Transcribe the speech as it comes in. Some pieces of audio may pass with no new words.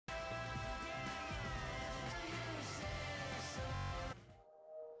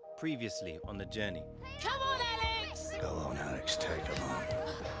Previously on the journey. Come on, Alex! Go on, Alex, take him on.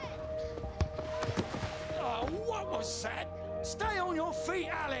 Oh, what was that? Stay on your feet,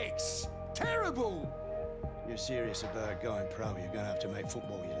 Alex! Terrible! You're serious about going pro, you're going to have to make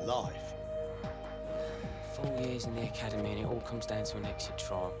football your life. 4 years in the academy and it all comes down to an exit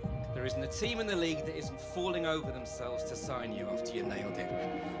trial. There isn't a team in the league that isn't falling over themselves to sign you after you nailed it.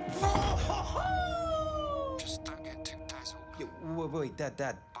 Just don't get too dazzled. Wait, Dad.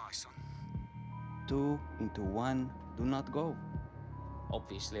 Bye, son. 2 into 1, do not go.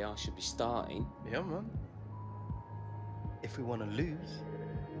 Obviously, I should be starting. Yeah, man. If we want to lose.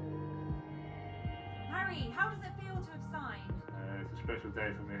 Harry, how does it feel to have signed? It's a special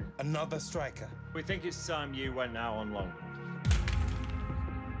day for me. Another striker. We think it's time you went out on loan.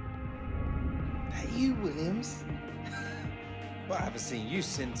 That you, Williams? Well, I haven't seen you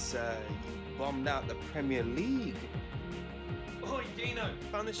since you bombed out the Premier League. Oi, Dino.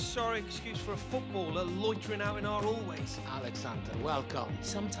 Found this sorry excuse for a footballer loitering out in our hallways. Alexander, welcome.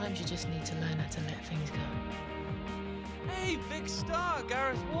 Sometimes you just need to learn how to let things go. Hey, big star,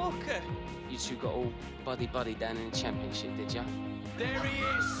 Gareth Walker. You two got all buddy-buddy down in the championship, did ya? There he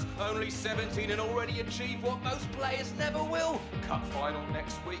is! Only 17 and already achieved what most players never will. Cup final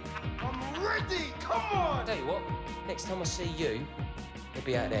next week. I'm ready! Come on! Tell you what, next time I see you, he'll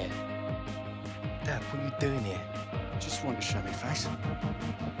be out there. Dad, what are you doing here? Just want to show me face.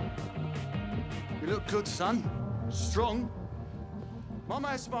 You look good, son. Strong. Mum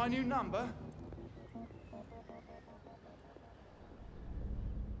has my new number.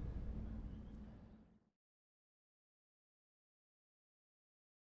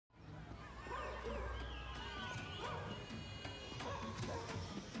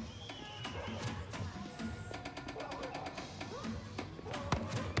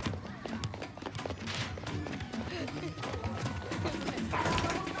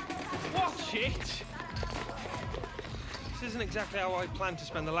 Watch it! This isn't exactly how I planned to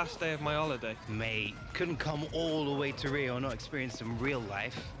spend the last day of my holiday. Mate, couldn't come all the way to Rio and not experience some real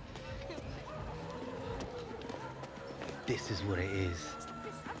life. This is what it is.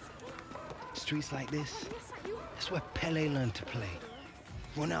 Streets like this, that's where Pele learned to play.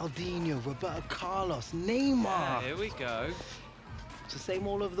 Ronaldinho, Roberto Carlos, Neymar. Yeah, here we go. It's the same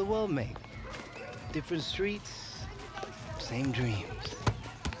all over the world, mate. Different streets, same dreams.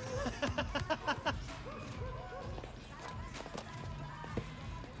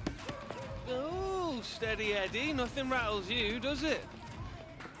 Oh, steady Eddie. Nothing rattles you, does it?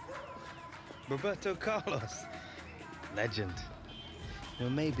 Roberto Carlos, legend. You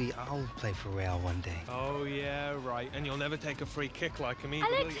know, maybe I'll play for Real one day. Oh, yeah, right. And you'll never take a free kick like him either,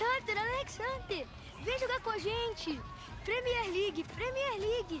 will you? Alexander! Vem jogar com a gente! Premier League!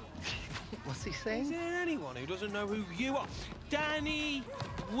 What's he Is saying? there anyone who doesn't know who you are? Danny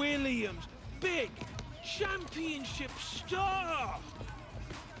Williams, big championship star!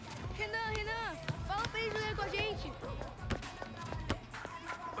 Renan! Fala pra ele jogar com a gente!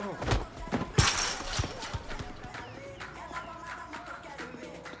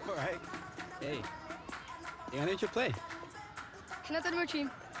 All right. Hey, you need to play. Renan tá no meu time.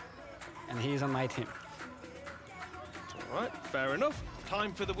 And he's on my team. All right, fair enough.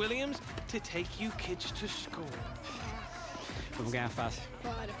 Time for the Williams to take you kids to school. Vamos ganhar fácil.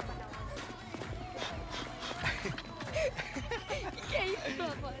 Bora. Que é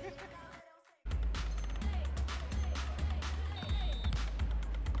isso, bora?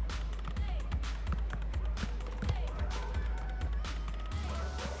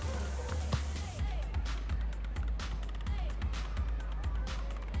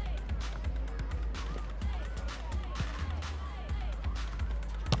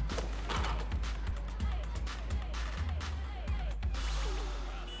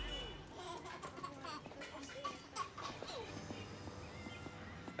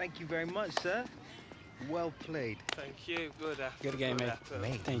 Thank you very much, sir. Well played. Thank you. Good effort. Good game, mate.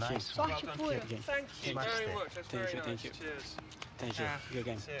 Mate, Thank you. nice Well one. done. Good game. Thank you Much very there. much. That's Thank very you, nice. thank you. Cheers. Thank you. Good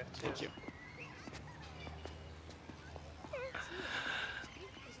game. Cheers. Thank you.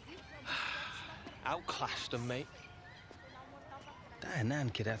 Outclassed him, mate. That Nan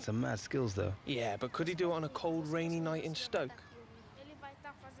kid had some mad skills, though. Yeah, but could he do it on a cold, rainy night in Stoke?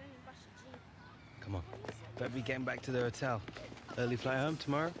 Come on. Better be getting back to the hotel. Early flight home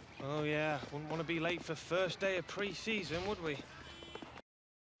tomorrow? Oh, yeah. Wouldn't want to be late for first day of pre-season, would we?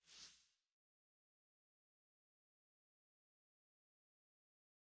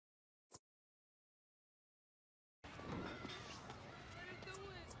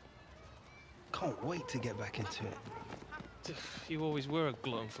 Can't wait to get back into it. You always were a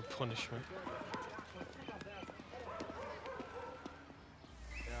glutton for punishment.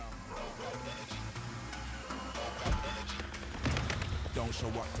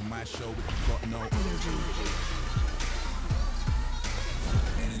 don't show up to my show if you got no energy.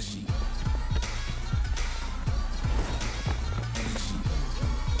 Energy.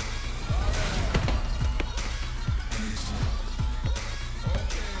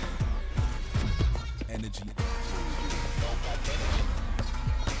 Energy.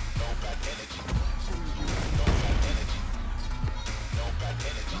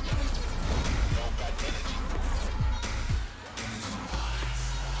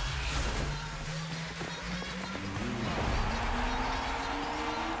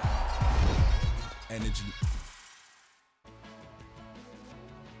 Energy.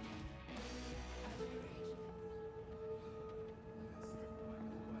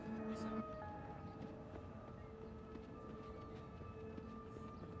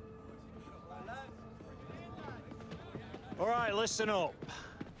 All right, listen up.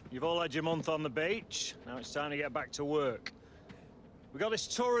 You've all had your month on the beach. Now it's time to get back to work. We've got this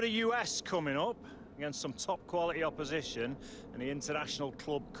tour of the US coming up against some top-quality opposition in the International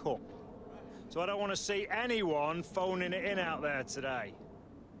Club Cup. So I don't want to see anyone phoning it in out there today.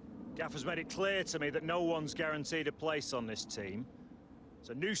 Gaffer's made it clear to me that no one's guaranteed a place on this team. It's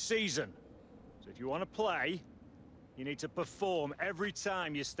a new season. So if you want to play, you need to perform every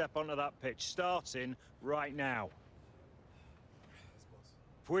time you step onto that pitch, starting right now.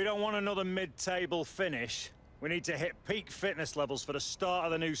 If we don't want another mid-table finish, we need to hit peak fitness levels for the start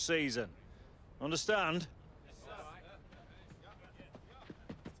of the new season. Understand?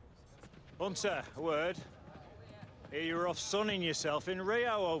 Hunter, a word. Here you were off sunning yourself in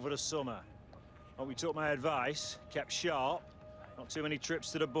Rio over the summer. Hope you took my advice, kept sharp, not too many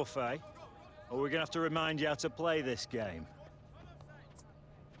trips to the buffet, or we're gonna have to remind you how to play this game.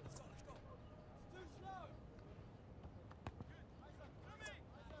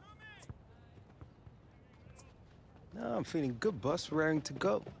 No, I'm feeling good, boss. Raring to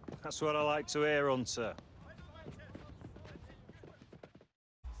go. That's what I like to hear, Hunter.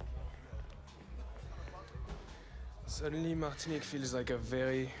 Suddenly, Martinique feels like a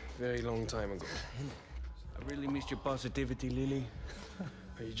very, very long time ago. I really missed your positivity, Lily.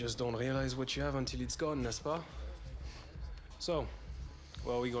 You just don't realize what you have until it's gone, n'est-ce pas? So,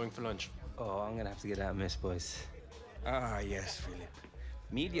 where are we going for lunch? Oh, I'm gonna have to get out, miss, boys. Ah, yes, Philip.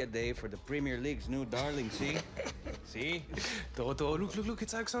 Media day for the Premier League's new darling, see? See? Doro, look,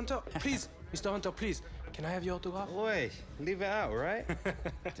 it's Alex Hunter. Please, Mr. Hunter, please. Can I have your autograph? Wait, leave it out, right?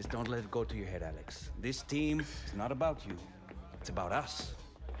 Just don't let it go to your head, Alex. This team is not about you. It's about us.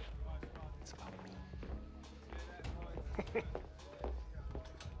 It's about me.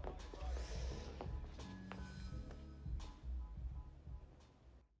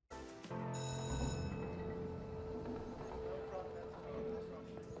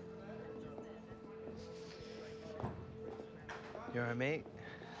 You all right, mate?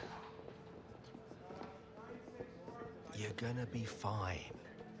 You're gonna be fine.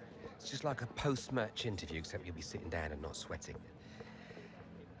 It's just like a post-match interview, except you'll be sitting down and not sweating.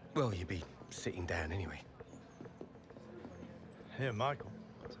 Well, you'll be sitting down anyway. Here, Michael.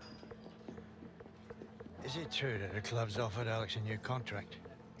 Is it true that the club's offered Alex a new contract?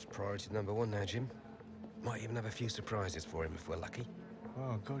 It's priority number one now, Jim. Might even have a few surprises for him if we're lucky.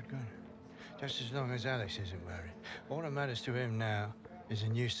 Oh, good. Just as long as Alex isn't worried. All that matters to him now is a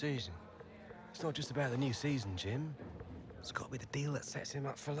new season. It's not just about the new season, Jim. It's got to be the deal that sets him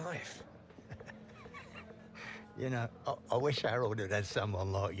up for life. You know, I wish Harold had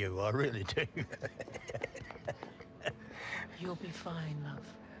someone like you. I really do. You'll be fine, love.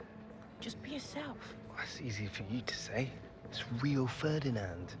 Just be yourself. That's easy for you to say. It's Rio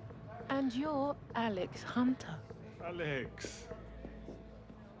Ferdinand. And you're Alex Hunter. Alex.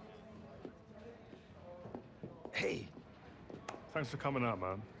 Hey. Thanks for coming out,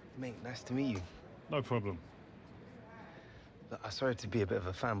 man. Mate, nice to meet you. No problem. Look, I'm sorry to be a bit of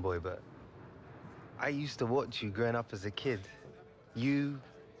a fanboy, but I used to watch you growing up as a kid. You,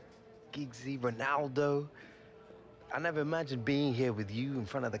 SkillzZ, Ronaldo. I never imagined being here with you in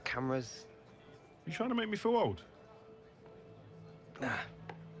front of the cameras. You trying to make me feel old? Nah.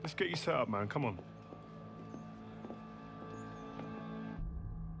 Let's get you set up, man. Come on.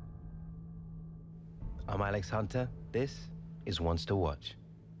 I'm Alex Hunter. This is Ones to Watch.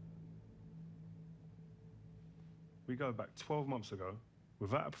 We go back 12 months ago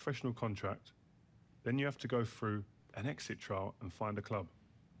without a professional contract. Then you have to go through an exit trial and find a club.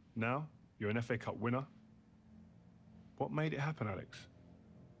 Now, you're an FA Cup winner. What made it happen, Alex?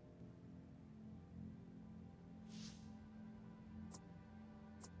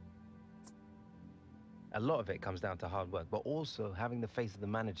 A lot of it comes down to hard work, but also having the face of the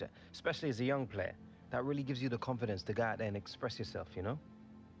manager, especially as a young player. That really gives you the confidence to go out there and express yourself, you know?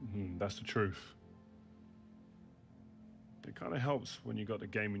 That's the truth. It kind of helps when you got the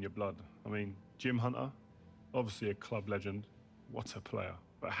game in your blood. I mean, Jim Hunter, obviously a club legend. What a player.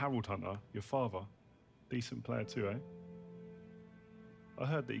 But Harold Hunter, your father, decent player too, eh? I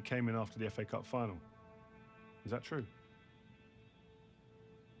heard that he came in after the FA Cup final. Is that true?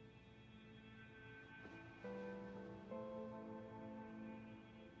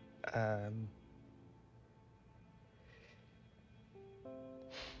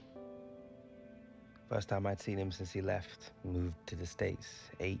 First time I'd seen him since he left, moved to the States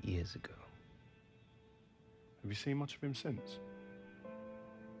 8 years ago. Have you seen much of him since?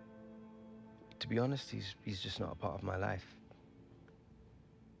 To be honest, he's just not a part of my life.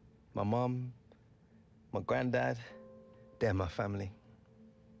 My mom, my granddad, they're my family.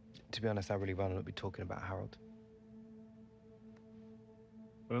 To be honest, I really rather not be talking about Harold.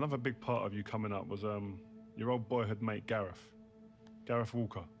 But another big part of you coming up was your old boyhood mate, Gareth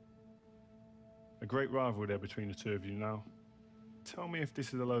Walker. A great rivalry there between the two of you now. Tell me if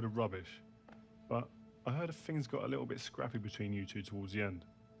this is a load of rubbish, but I heard things got a little bit scrappy between you two towards the end.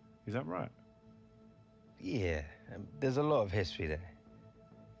 Is that right? Yeah, there's a lot of history there.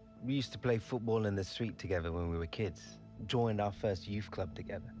 We used to play football in the street together when we were kids, joined our first youth club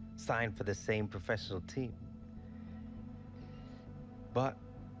together, signed for the same professional team. But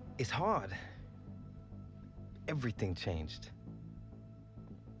it's hard. Everything changed.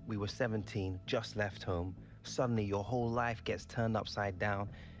 We were 17, just left home. Suddenly your whole life gets turned upside down,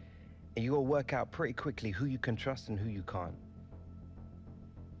 and you gotta work out pretty quickly who you can trust and who you can't.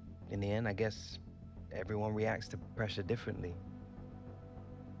 In the end, I guess everyone reacts to pressure differently.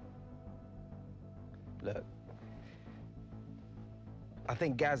 Look, I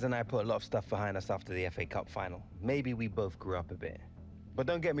think Gaz and I put a lot of stuff behind us after the FA Cup final. Maybe we both grew up a bit. But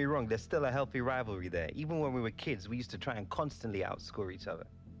don't get me wrong, there's still a healthy rivalry there. Even when we were kids, we used to try and constantly outscore each other.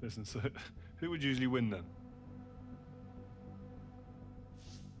 Listen, so who would usually win then?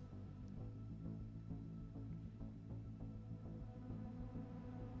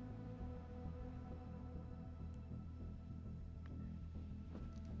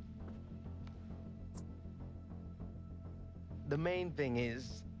 The main thing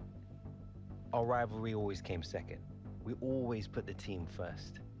is, our rivalry always came second. We always put the team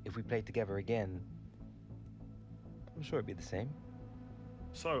first. If we played together again, I'm sure it'd be the same.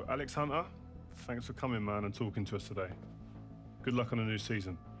 So, Alex Hunter, thanks for coming, man, and talking to us today. Good luck on the new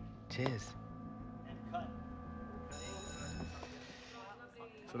season. Cheers.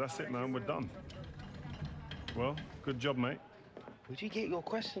 So that's it, man. We're done. Well, good job, mate. Where'd you get your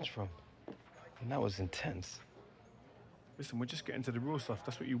questions from? That was intense. Listen, we're just getting to the real stuff.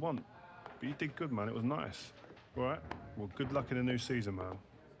 That's what you want. But you did good, man. It was nice. All right? Well, good luck in the new season, man.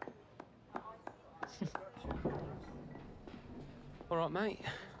 All right, mate.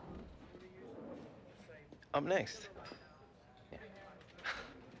 Up next. Yeah.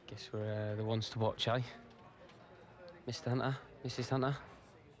 Guess we're the ones to watch, eh? Mr. Hunter, Mrs. Hunter.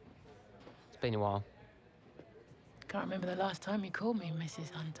 It's been a while. Can't remember the last time you called me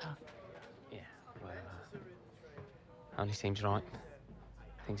Mrs. Hunter. Yeah, well, only seems right.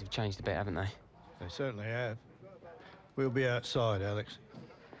 Things have changed a bit, haven't they? They certainly have. We'll be outside, Alex.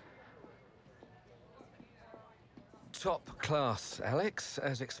 Top class, Alex,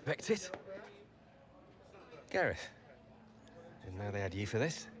 as expected. Gareth, didn't know they had you for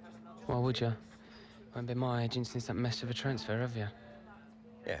this. Why would you? Won't be my agent since that mess of a transfer, have you?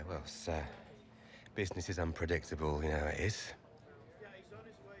 Yeah, well, business is unpredictable, you know how it is.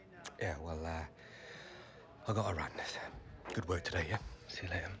 Yeah, well, I got a run. Good work today, yeah? See you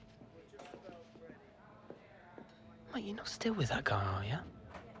later. Mate, you're not still with that guy, are you?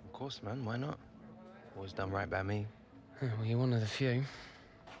 Of course, man. Why not? Always done right by me. Well, you're one of the few.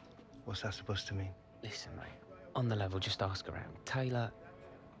 What's that supposed to mean? Listen, mate, on the level, just ask around. Taylor,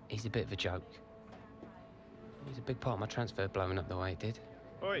 he's a bit of a joke. He's a big part of my transfer blowing up the way it did.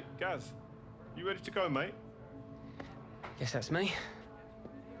 Oi, Gaz, you ready to go, mate? Guess that's me.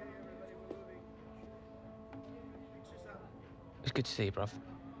 It's good to see you, bruv.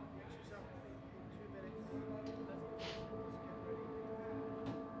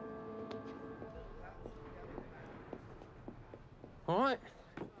 All right.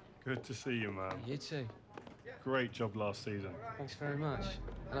 Good to see you, man. You too. Great job last season. Thanks very much.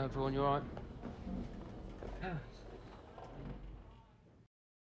 Hello, everyone. You all right? Yeah.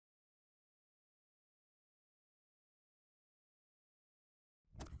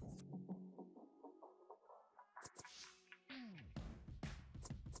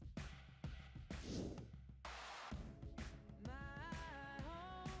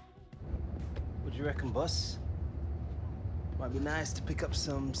 Would you reckon, boss? Might be nice to pick up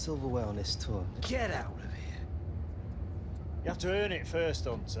some silverware on this tour. Get out of here. You have to earn it first,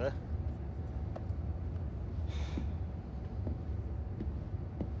 Hunter.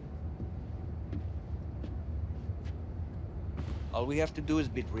 All we have to do is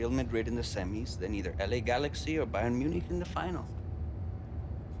beat Real Madrid in the semis, then either LA Galaxy or Bayern Munich in the final.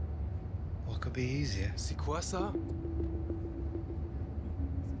 What could be easier? C'est quoi ça?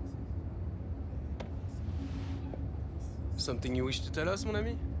 Something you wish to tell us, mon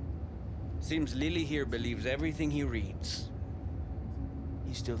ami? Seems Lily here believes everything he reads.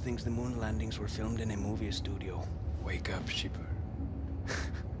 He still thinks the moon landings were filmed in a movie studio. Wake up, shipper.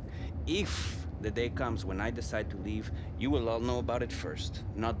 If the day comes when I decide to leave, you will all know about it first,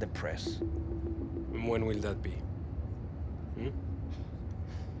 not the press. And when will that be? Hmm?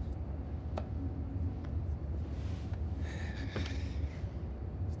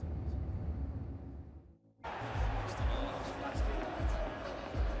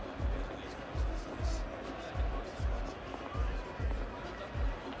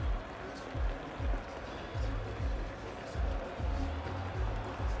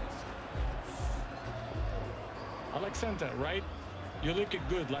 Center, right? You looked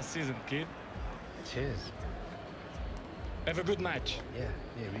good last season, kid. Cheers. Have a good match. Yeah,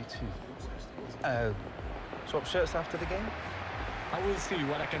 me too. Swap shirts after the game? I will see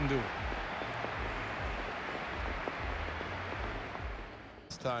what I can do.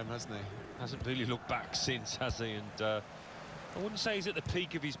 This time, hasn't he? Hasn't really looked back since, has he? And I wouldn't say he's at the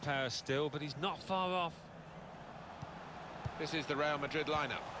peak of his power still, but he's not far off. This is the Real Madrid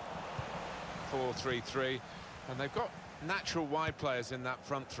lineup. 4-3-3. And they've got natural wide players in that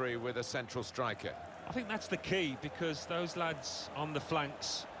front three with a central striker. I think that's the key, because those lads on the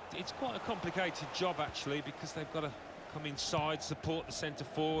flanks, it's quite a complicated job actually, because they've got to come inside, support the centre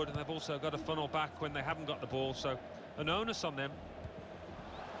forward, and they've also got to funnel back when they haven't got the ball, so an onus on them.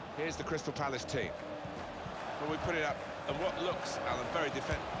 Here's the Crystal Palace team. Well, we put it up, and what looks, Alan, very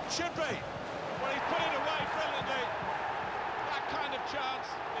defensive. Should be! Well, he's put it away brilliantly. That kind of chance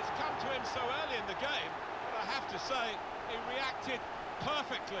has come to him so early in the game. I have to say, he reacted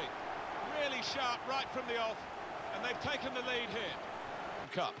perfectly, really sharp right from the off, and they've taken the lead here.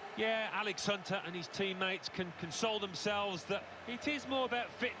 Cup. Yeah, Alex Hunter and his teammates can console themselves that it is more about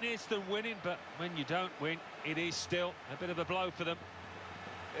fitness than winning, but when you don't win, it is still a bit of a blow for them.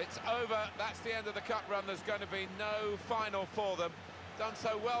 It's over, that's the end of the cup run, there's going to be no final for them. Done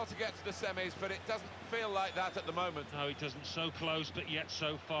so well to get to the semis, but it doesn't feel like that at the moment. No, it doesn't, so close, but yet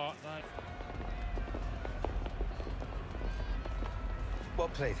so far. Well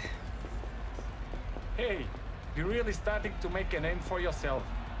played. Hey, you're really starting to make a name for yourself.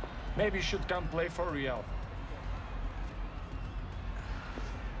 Maybe you should come play for Real.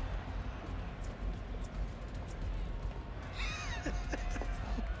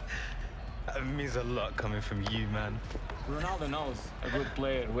 That means a lot coming from you, man. Ronaldo knows a good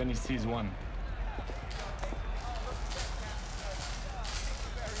player when he sees one.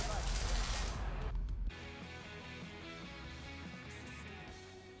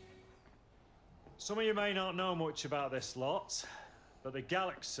 Some of you may not know much about this lot, but the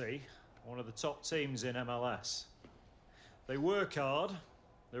Galaxy are one of the top teams in MLS. They work hard,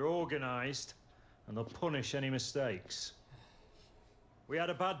 they're organised, and they'll punish any mistakes. We had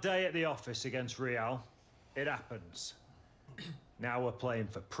a bad day at the office against Real. It happens. Now we're playing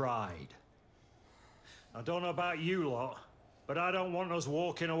for pride. I don't know about you lot, but I don't want us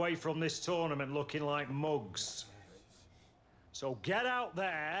walking away from this tournament looking like mugs. So get out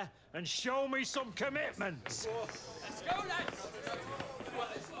there and show me some commitment. Let's go, lads!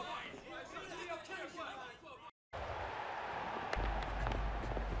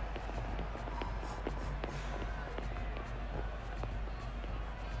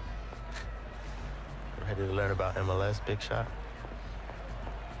 Ready to learn about MLS, Big Shot?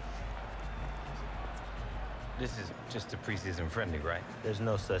 This is just a preseason friendly, right? There's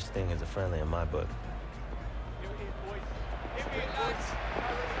no such thing as a friendly in my book.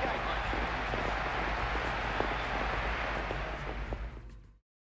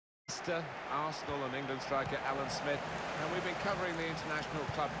 Arsenal and England striker Alan Smith, and we've been covering the International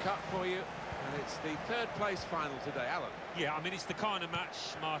Club Cup for you, and it's the third place final today. Alan? Yeah, I mean, it's the kind of match,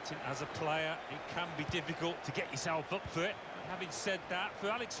 Martin, as a player, it can be difficult to get yourself up for it. Having said that, for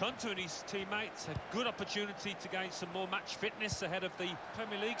Alex Hunter and his teammates, a good opportunity to gain some more match fitness ahead of the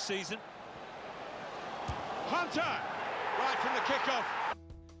Premier League season. Hunter! Right from the kickoff.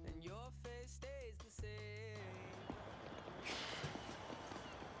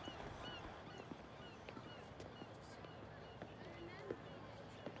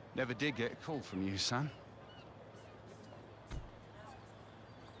 Never did get a call from you, son.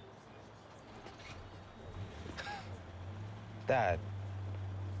 Dad.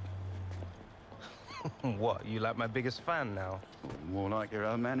 What, you like my biggest fan now? More like your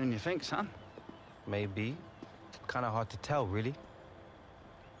own man than you think, son. Maybe. Kind of hard to tell, really.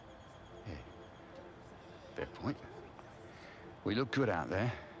 Yeah. Fair point. We look good out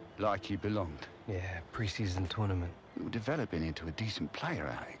there, like you belonged. Yeah, pre-season tournament. You were developing into a decent player,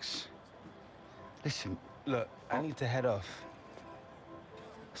 Alex. Listen... Look, I need to head off.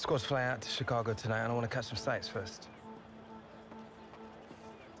 Squad's flying out to Chicago tonight, and I want to catch some sights first.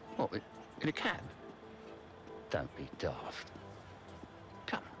 What, in a cab? Don't be daft.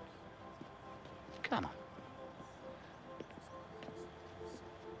 Come. Come on.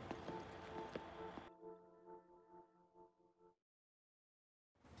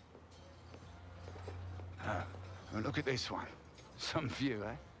 Oh, look at this one. Some view,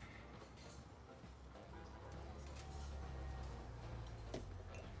 eh?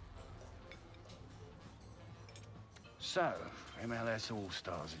 So, MLS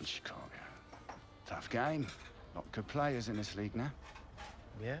All-Stars in Chicago. Tough game. Not good players in this league now.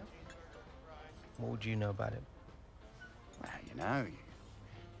 Yeah? What would you know about it? Well, you know, you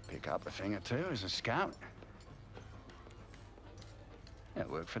pick up a thing or two as a scout. Yeah,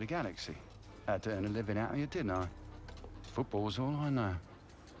 worked for the Galaxy. Had to earn a living out of you, didn't I? Football's all I know.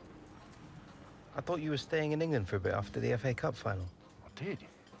 I thought you were staying in England for a bit after the FA Cup final. I did.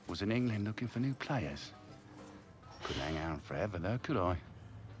 Was in England looking for new players. Couldn't hang out forever, though, could I?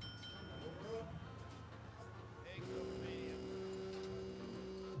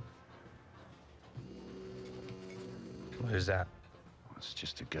 What is that? Well, it's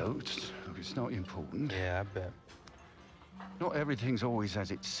just a goat. Look, it's not important. Yeah, I bet. Not everything's always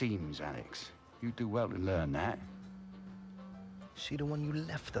as it seems, Alex. You do well to learn that. She the one you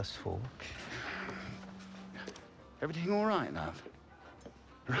left us for? Everything all right, love?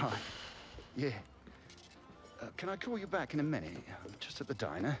 Right. Yeah. Can I call you back in a minute? I'm just at the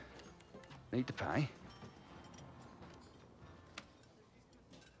diner. Need to pay.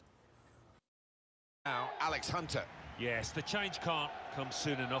 Now, Alex Hunter. Yes, the change can't come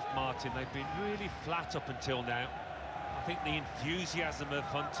soon enough, Martin. They've been really flat up until now. I think the enthusiasm of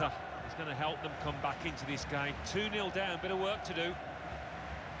Hunter is going to help them come back into this game. 2-0 down, bit of work to do.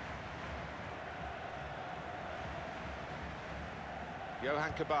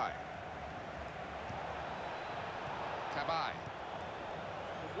 Johan Cabaye. Cabaye.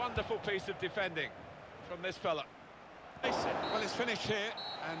 A wonderful piece of defending from this fella. Well, it's finished here,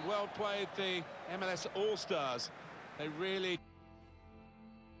 and well played the MLS All-Stars. They really...